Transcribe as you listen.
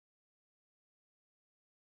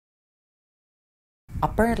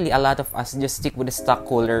apparently a lot of us just stick with the stock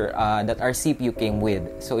cooler that our CPU came with.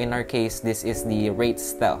 So in our case, this is the Wraith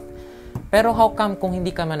Stealth. Pero how come kung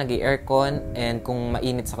hindi ka man nag-aircon and kung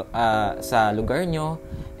mainit sa lugar nyo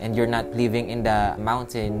and you're not living in the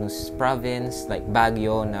mountainous province like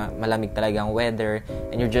Baguio na malamig talagang weather,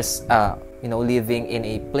 and you're just living in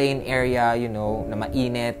a plain area, na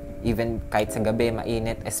mainit, even kahit sa gabi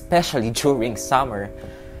mainit, especially during summer,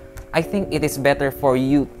 I think it is better for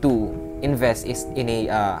you to invest in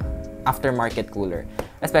a aftermarket cooler.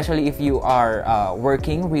 Especially if you are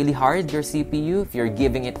working really hard your CPU, if you're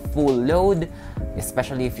giving it full load,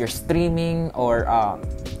 especially if you're streaming or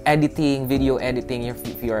video editing,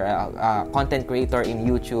 if you're a content creator in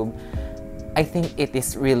YouTube, I think it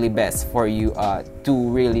is really best for you to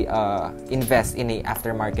really invest in a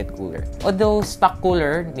aftermarket cooler. Although stock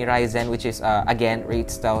cooler ni Ryzen, which is again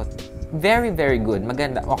Wraith Stealth, very good,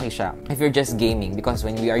 maganda, okay siya if you're just gaming, because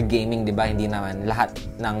when we are gaming, diba, hindi naman lahat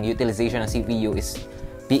ng utilization ng CPU is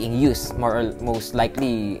being used. Most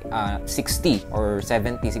likely 60 or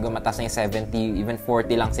 70, siguro mataas na yung 70, even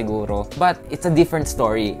 40 lang siguro. But it's a different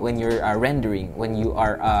story when you're rendering, when you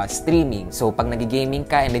are streaming. So pag nag-gaming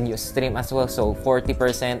ka and then you stream as well, so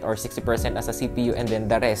 40% or 60% as a CPU, and then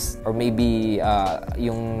the rest, or maybe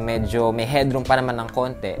yung medyo may headroom pa naman ng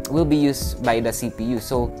konti, will be used by the CPU.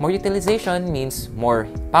 So more utilization means more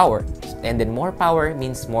power, and then more power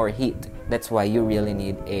means more heat. That's why you really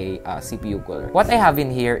need a CPU cooler. What I have in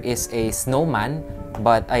here is a Snowman,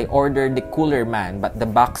 but I ordered the Coolerman, but the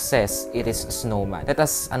box says it is Snowman. Let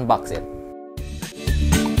us unbox it.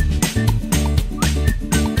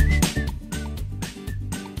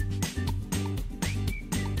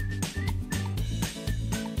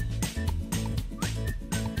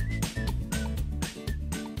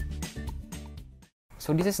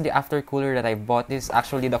 So this is the after cooler that I bought. This is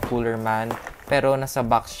actually the Coolerman, pero nasa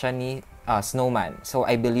box siya ni Snowman. So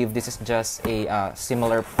I believe this is just a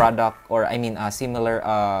similar product, or I mean a similar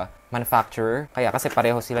manufacturer. Kaya kasi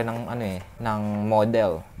pareho sila ng ng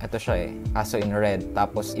model. Ito siya kaso in red,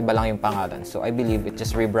 tapos iba lang yung pangalan. So I believe it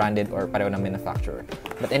just rebranded or pareho ng manufacturer.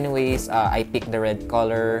 But anyways, I picked the red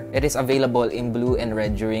color. It is available in blue and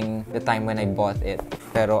red during the time when I bought it.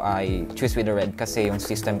 Pero I choose with the red kasi yung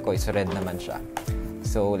system ko is red naman siya.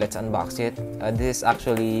 So let's unbox it. This is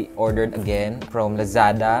actually ordered again from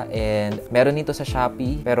Lazada, and meron nito sa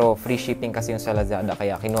Shopee, pero free shipping kasi yung sa Lazada,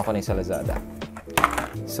 kaya kinuha ko na yung sa Lazada.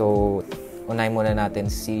 So unahin muna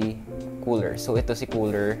natin si cooler. So ito si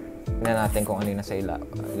cooler. Tingnan natin kung ano yung nasa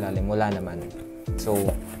ilalim. Wala naman. So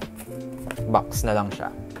box na lang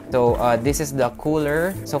siya. So this is the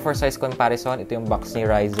cooler. So for size comparison, ito yung box ni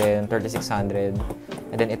Ryzen 3600,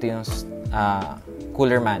 and then ito yung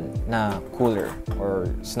Coolerman na cooler or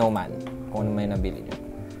Snowman, kung ano may nabili nyo.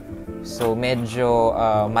 So medyo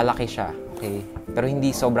malaki siya, okay? Pero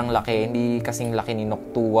hindi sobrang laki, hindi kasing laki ni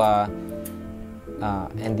Noctua.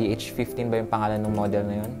 NDH15 ba yung pangalan ng model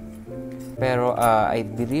na yun? Pero I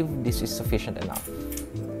believe this is sufficient enough.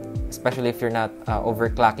 Especially if you're not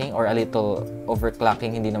overclocking or a little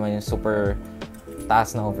overclocking, hindi naman yung super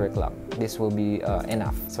taas na overclock. This will be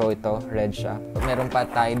enough. So ito, red siya. Meron pa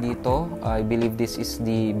tayo dito. I believe this is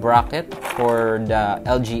the bracket for the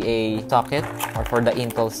LGA socket or for the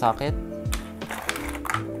Intel socket.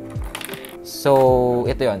 So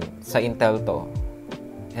ito yon, sa Intel to.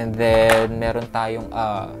 And then meron tayong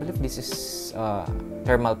I believe this is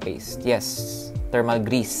thermal paste. Yes, thermal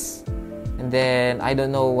grease. And then I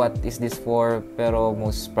don't know what is this for, pero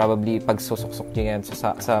most probably pag susuksok nyo yan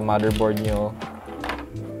sa motherboard nyo.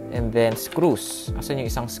 And then screws. Asan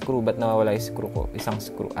yung isang screw? Ba't nawawala yung screw ko? Isang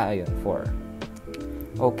screw. Ayun, 4.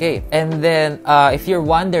 Okay. And then, if you're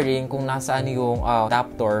wondering kung nasaan yung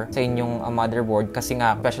adapter sa inyong motherboard, kasi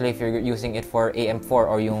nga, especially if you're using it for AM4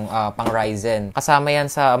 or yung pang Ryzen, kasama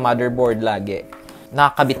yan sa motherboard lagi.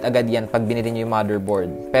 Nakakabit agad yan pag binili nyo yung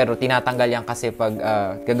motherboard. Pero tinatanggal yan kasi pag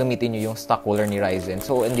gagamitin nyo yung stock cooler ni Ryzen.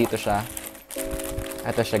 So, andito siya.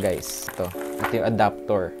 Ito siya, guys. Ito yung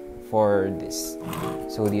adapter for this.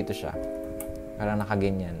 So, dito siya. Parang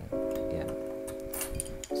nakaganyan. Yan.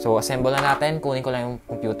 So, assemble na natin. Kunin ko lang yung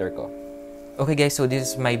computer ko. Okay guys, so this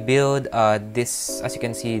is my build. This, as you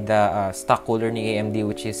can see, the stock cooler ni AMD,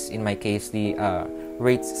 which is in my case, the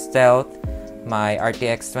Wraith Stealth. My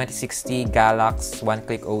RTX 2060 Galax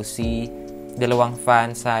 1-click OC. Dalawang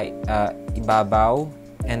fan sa ibabaw.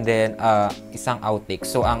 And then, isang outtake.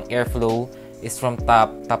 So, ang airflow is from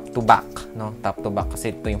top to back, no? Top to back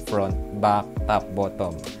kasi ito yung front, back, top,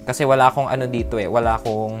 bottom. Kasi wala akong ano dito wala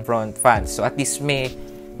akong front fans. So at least may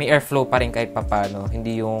airflow pa rin kahit papano,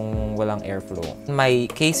 hindi yung walang airflow. My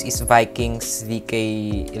case is Vikings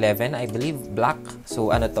VK11, I believe, black.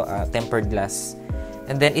 So ano to, tempered glass.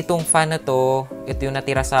 And then, itong fan na to, ito yung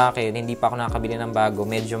natira sa akin. Hindi pa ako nakakabili ng bago.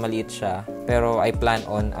 Medyo maliit siya. Pero I plan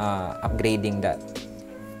on upgrading that.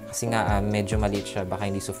 Kasi nga, medyo maliit siya. Baka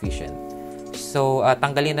hindi sufficient. So,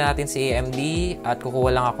 tanggalin na natin si AMD at kukuha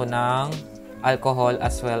lang ako ng alcohol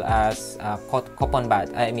as well as cotton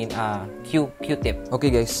bud. Q-tip. Okay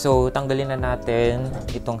guys, so tanggalin na natin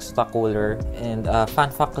itong stock cooler. And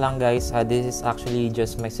fun fact lang guys, this is actually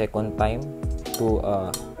just my second time to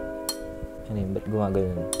ba't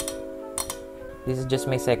gumagano? This is just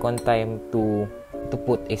my second time to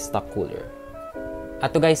put a stock cooler.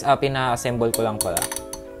 At to guys, pina-assemble ko lang pala.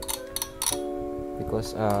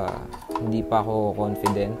 Because hindi pa ako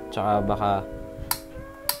confident, tsaka baka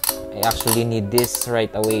I actually need this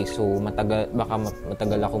right away, so baka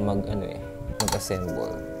matagal ako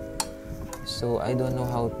mag-assemble. So I don't know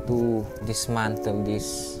how to dismantle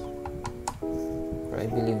this. Or I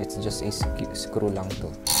believe it's just a screw lang to.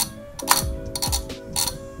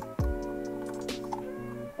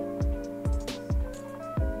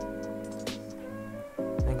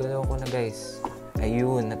 Nagalaw ko na guys.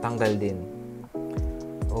 Ayun, natanggal din.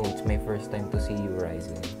 Oh, it's my first time to see you,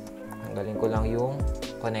 Ryzen. Tanggalin ko lang yung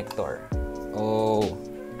connector. Oh,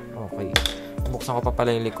 okay. Nabuksan ko pa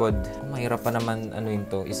pala yung likod. Mahirap pa naman yun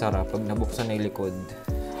to, isara pag nabuksan na yung likod.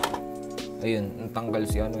 Ayun, natanggal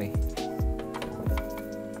si yung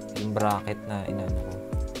bracket na inano ko.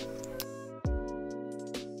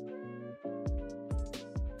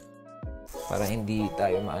 Para hindi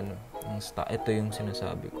tayo ito yung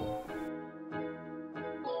sinasabi ko.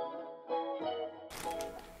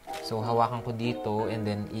 So, hawakan ko dito and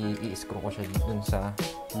then i-screw ko siya dun sa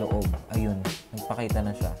loob. Ayun, nagpakita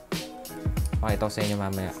na siya. Pakita ko sa inyo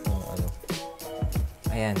mamaya kung ano.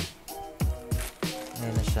 Ayan.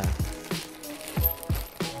 Ayan na siya.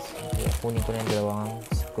 Okay, kunin ko na yung dalawang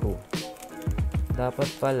screw. Dapat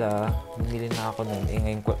pala, bumili na ako nun.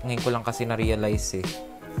 Ngayon ko lang kasi na-realize eh.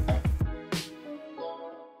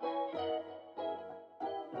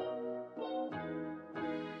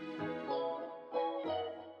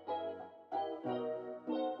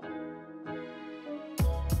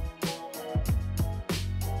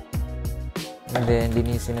 And then,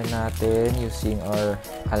 linisin na natin using our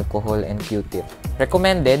alcohol and Q-tip.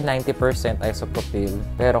 Recommended, 90% isopropyl.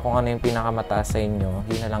 Pero kung ano yung pinakamataas sa inyo,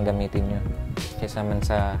 yun na lang gamitin nyo. Kaysa man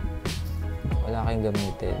sa wala kayong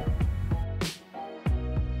gamitin.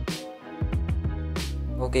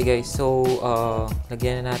 Okay guys, so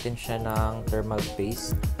lagyan na natin siya ng thermal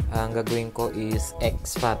paste. Ang gagawin ko is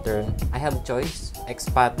X pattern. I have choice, X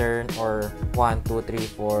pattern or 1, 2, 3,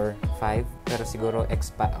 4, 5. Pero siguro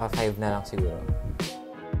 5 na lang siguro.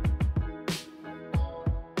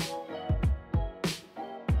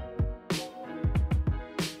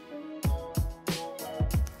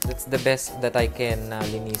 That's the best that I can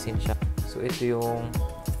linisin siya. So ito yung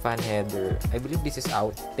fan header. I believe this is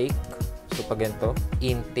outtake. So pag ganito,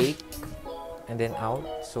 intake and then out.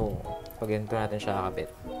 So pag ganito natin siya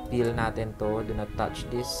kakabit. Peel natin to. Do not touch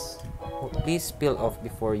this. Please peel off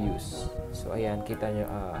before use. So ayan, kita nyo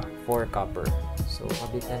 4 copper. So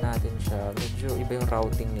kabit na natin siya. Medyo iba yung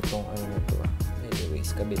routing nitong na to.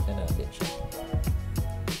 Anyways, kabit na natin siya.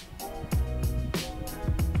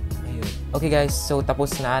 Ayun. Okay guys, so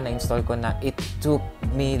tapos na-install ko na. It took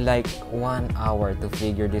me like 1 hour to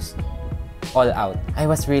figure this all out. I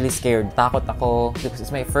was really scared. Takot ako because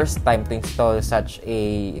it's my first time to install such a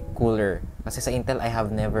cooler. Kasi sa Intel, I have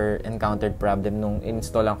never encountered problem nung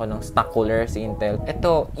install ko ng stock cooler sa Intel.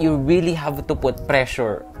 Ito, you really have to put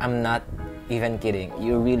pressure. I'm not even kidding.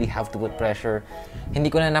 You really have to put pressure. Hindi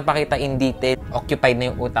ko na napakita in detail. Occupied na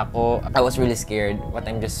yung utak ko. I was really scared. What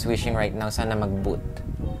I'm just wishing right now, sana mag-boot.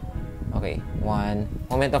 Okay,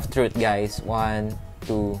 moment of truth guys. 1,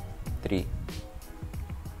 2, 3.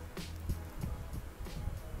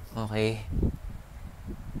 Okay.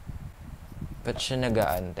 Ba't siya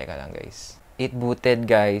nagaan? Teka lang guys. It booted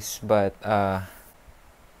guys, but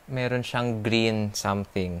meron siyang green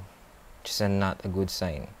something, which is not a good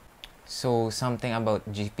sign. So, something about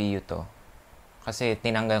GPU to. Kasi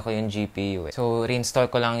tinanggal ko yung GPU eh. So,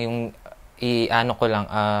 reinstall ko lang yung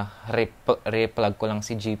replug ko lang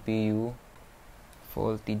si GPU.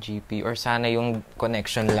 Faulty GPU. Or sana yung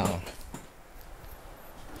connection lang.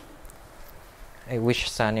 I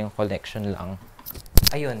wish sana yung connection lang.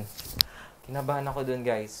 Ayun. Kinabahan ako dun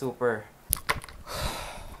guys. Super.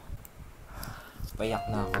 Payak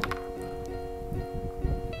na ako.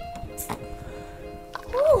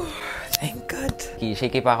 Woo! Thank God. Okay,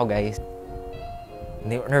 shaky pa ako guys.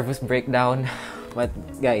 Nervous breakdown. But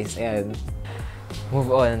guys, ayan.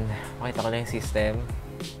 Move on. Makita ko na yung system.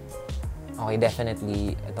 Okay,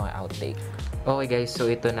 definitely itong outtake. Okay guys, so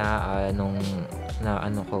ito na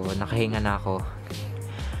nakahinga na ako.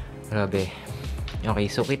 Grabe. Okay,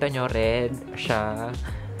 so kita nyo, red siya.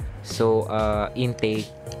 So, intake.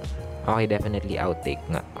 Okay, definitely outtake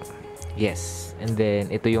nga. Yes. And then,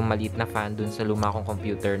 ito yung maliit na fan dun sa luma kong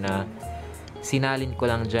computer na sinalin ko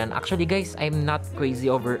lang dyan. Actually guys, I'm not crazy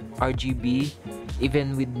over RGB.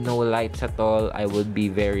 Even with no lights at all, I would be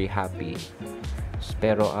very happy.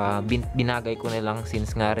 Pero binagay ko na lang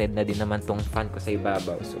since nga red na din naman tong fan ko sa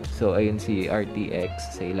ibabaw. So ayun si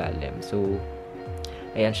RTX sa ilalim. So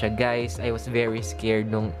ayan siya guys. I was very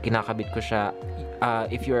scared nung kinakabit ko siya.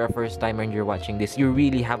 If you're a first timer and you're watching this, you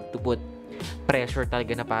really have to put pressure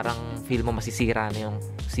talaga na parang feel mo masisira na yung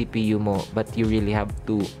CPU mo. But you really have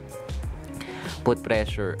to put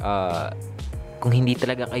pressure. Kung hindi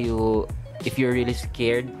talaga kayo, if you're really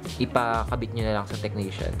scared, ipakabit nyo na lang sa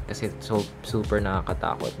technician kasi so super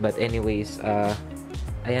nakakatakot. But anyways,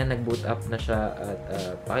 ayan, nag-boot up na siya at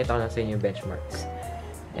pakita ko lang sa inyo yung benchmarks.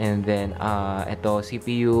 And then, ito,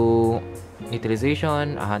 CPU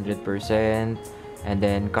utilization, 100%. And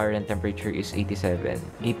then, current temperature is 87,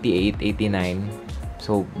 88, 89.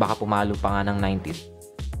 So, baka pumalo pa nga ng 90.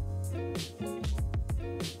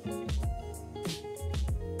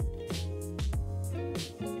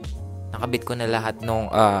 Nakabit ko na lahat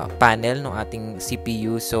ng panel ng ating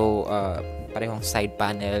CPU. So, parehong side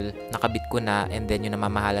panel. Nakabit ko na. And then, yung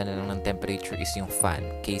namamahala na lang ng temperature is yung fan.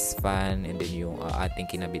 Case fan. And then, yung ating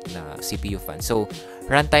kinabit na CPU fan. So,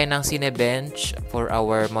 run tayo ng Cinebench for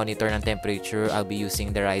our monitor ng temperature. I'll be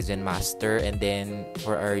using the Ryzen Master. And then,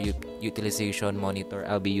 for our utilization monitor,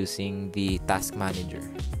 I'll be using the Task Manager.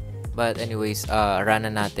 But anyways, run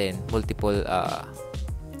na natin.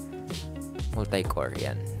 Multi-core.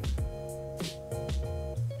 Yan.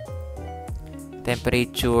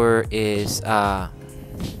 Temperature is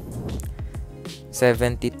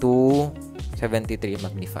 72, 73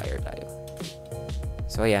 magnifier tayo.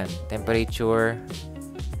 So ayan, temperature,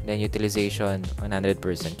 then utilization 100%.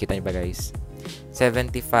 Kita niyo ba guys?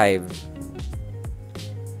 75.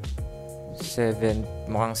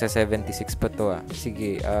 Mukhang sa 76 pa to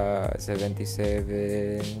Sige,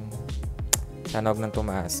 77. Sana huwag nang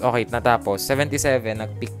tumaas. Okay, natapos. 77,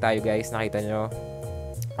 nag-peak tayo guys. Nakita nyo?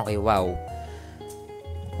 Okay, wow.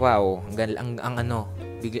 Wow, ang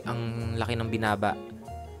laki ng binaba.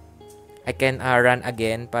 I can run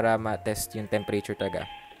again para ma-test yung temperature talaga.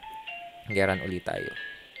 Run ulit tayo.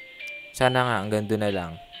 Sana nga hanggang doon na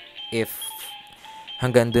lang. If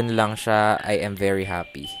hanggang doon lang siya, I am very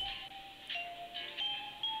happy.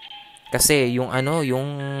 Kasi yung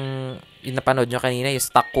napanood nyo kanina, yung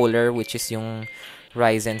stock cooler, which is yung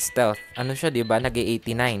Ryzen Stealth. Siya, diba?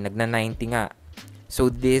 Nag-89, nagna-90 nga. So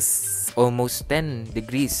this almost 10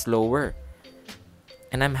 degrees lower.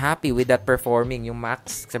 And I'm happy with that performing. Yung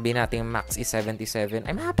max, sabihin natin yung max is 77.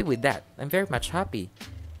 I'm happy with that. I'm very much happy.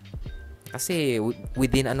 Kasi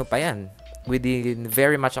within pa yan. Within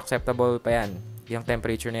very much acceptable pa yan. Yung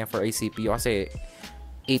temperature na yan for a CPU. Kasi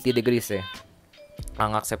 80 degrees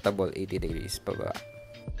Ang acceptable 80 degrees pa ba?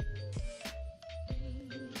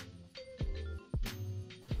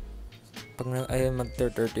 Pag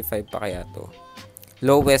mag-35 pa kaya to.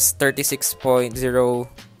 Lowest 36.01.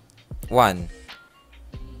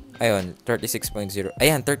 Ayun, 36.0.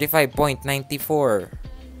 Ayan, 35.94.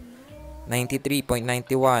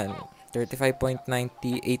 93.91.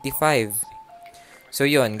 35.85. So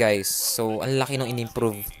yun guys. So ang laki nung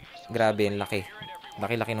in-improve. Grabe, ang laki.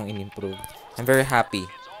 Laki-laki nung in-improve. I'm very happy.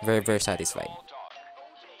 Very, very satisfied.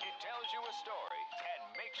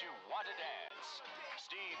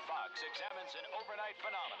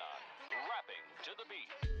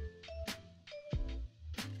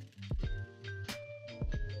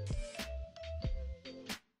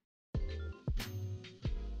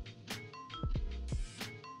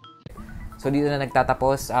 So dito na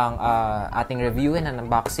nagtatapos ang ating review and an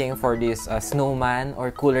unboxing for this Snowman or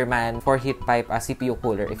Coolerman for Heatpipe CPU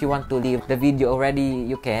cooler. If you want to leave the video already,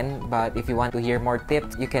 you can. But if you want to hear more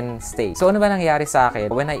tips, you can stay. So ano ba nangyari sa akin?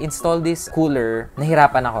 When I installed this cooler,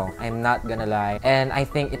 nahirapan ako. I'm not gonna lie. And I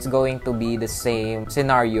think it's going to be the same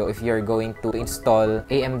scenario if you're going to install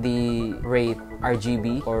AMD Wraith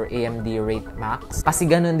RGB or AMD Wraith Max. Kasi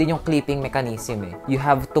ganun din yung clipping mechanism You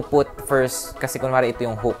have to put first, kasi kunwari ito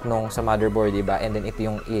yung hook nung sa motherboard, diba? And then ito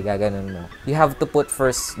yung igaganon mo. You have to put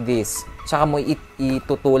first this. Tsaka mo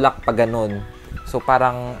itutulak pa ganun. So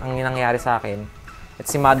parang ang nangyari sa akin, it's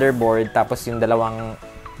si motherboard, tapos yung dalawang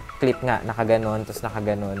clip nga, nakaganon, tapos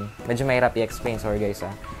nakaganon. Medyo mahirap i-explain, sorry guys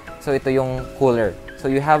So ito yung cooler. So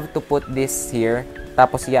you have to put this here,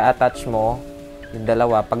 tapos i-attach mo yung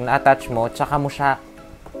dalawa. Pag na-attach mo, tsaka mo siya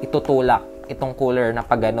itutulak. itong cooler na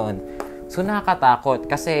pag ganon. So, nakakatakot.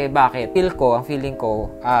 Kasi, bakit? Ang feeling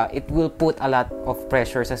ko, it will put a lot of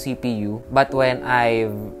pressure sa CPU. But when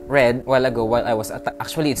I've read, while ago, while I was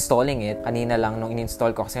actually installing it, kanina lang nung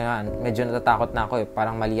in-install ko, kasi nga, medyo natatakot na ako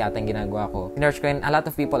Parang mali yata yung ginagawa ko. Sinerch ko yun, a lot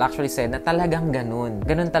of people actually said na talagang ganun.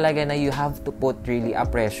 Ganun talaga na you have to put really a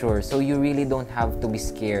pressure. So, you really don't have to be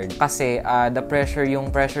scared. Kasi,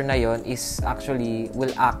 yung pressure na yon is actually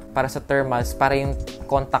will act para sa thermals, para yung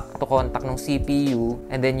contact to contact ng CPU,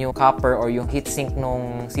 and then yung copper or yung heatsink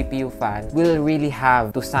nung CPU fan will really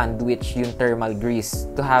have to sandwich yung thermal grease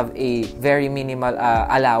to have a very minimal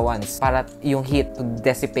allowance para yung heat to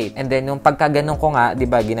dissipate. And then yung pagkaganon ko nga, di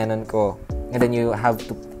ba, ginanon ko. And then you have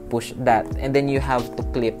to push that. And then you have to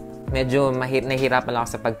clip. Medyo nahihirapan lang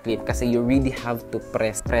ako sa pag-clip kasi you really have to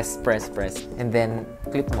press. And then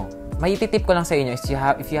clip mo. May titip ko lang sa inyo is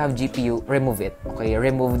if you have GPU, remove it. Okay,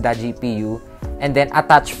 remove the GPU. And then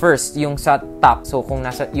attach first yung sa top. So kung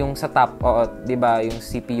yung sa top, 'di ba, yung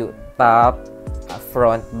CPU top,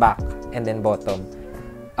 front, back, and then bottom.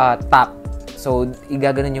 Top. So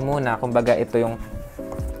igaganon niyo muna, kumbaga ito yung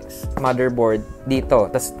motherboard dito.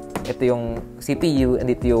 Tapos ito yung CPU and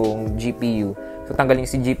dito yung GPU. So tanggalin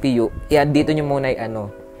niyo si GPU, i-add dito niyo muna yung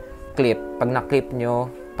clip. Pag na-clip niyo,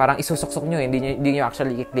 parang isusuksok niyo, hindi niyo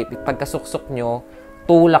actually i-clip. Pagkasuksok niyo,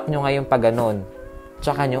 tulak niyo ngayon pa ganon.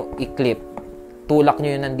 Tsaka niyo i-clip. Tulak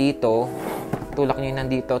nyo yun nandito,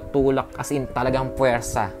 tulak as in talagang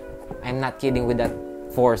puwersa. I'm not kidding with that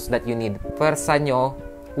force that you need. Puwersa nyo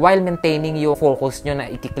while maintaining yung focus nyo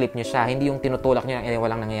na i-clip nyo siya. Hindi yung tinutulak nyo na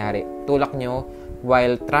walang nangyayari. Tulak nyo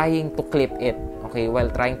while trying to clip it. Okay,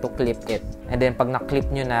 while trying to clip it. And then pag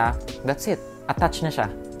na-clip nyo na, that's it. Attach na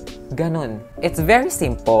siya. Ganun. It's very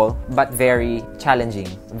simple but very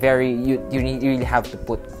challenging. You really have to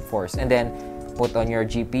put force. And then put on your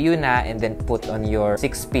GPU na, and then put on your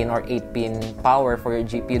 6-pin or 8-pin power for your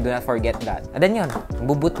GPU. Do not forget that. And then yun,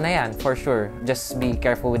 buboot na yan for sure. Just be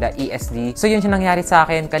careful with the ESD. So yun yung nangyari sa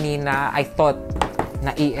akin kanina. I thought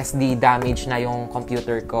na ESD damage na yung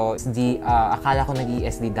computer ko. Akala ko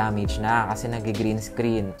nag-ESD damage na kasi nag-green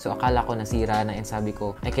screen. So akala ko nasira na, and sabi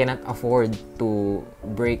ko, I cannot afford to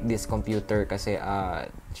break this computer kasi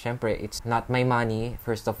syempre, it's not my money,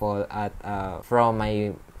 first of all, at from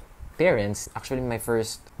my parents. Actually, my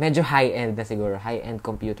first, medyo high-end na siguro, high-end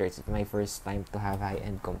computer. It's my first time to have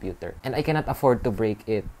high-end computer. And I cannot afford to break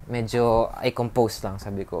it. Medyo, I compose lang,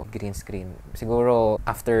 sabi ko, green screen. Siguro,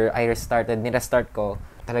 after I nirestart ko,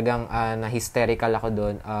 talagang na-hysterical ako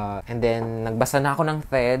doon. And then, nagbasa na ako ng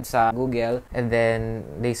thread sa Google. And then,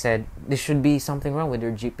 they said, there should be something wrong with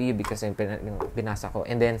your GPU because binasa ko.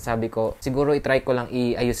 And then, sabi ko, siguro itry ko lang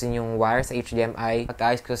iayusin yung wire sa HDMI.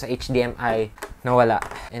 Pagkaayos ko sa HDMI, nawala.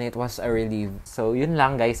 And it was a relief. So, yun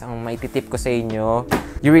lang guys, ang may titip ko sa inyo.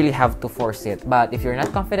 You really have to force it. But if you're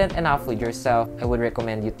not confident enough with yourself, I would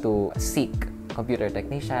recommend you to seek computer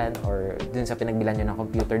technician or dun sa pinagbilan nyo ng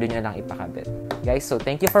computer, dun nyo lang ipakabit. Guys, so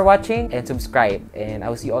thank you for watching and subscribe. And I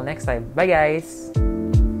will see you all next time. Bye guys!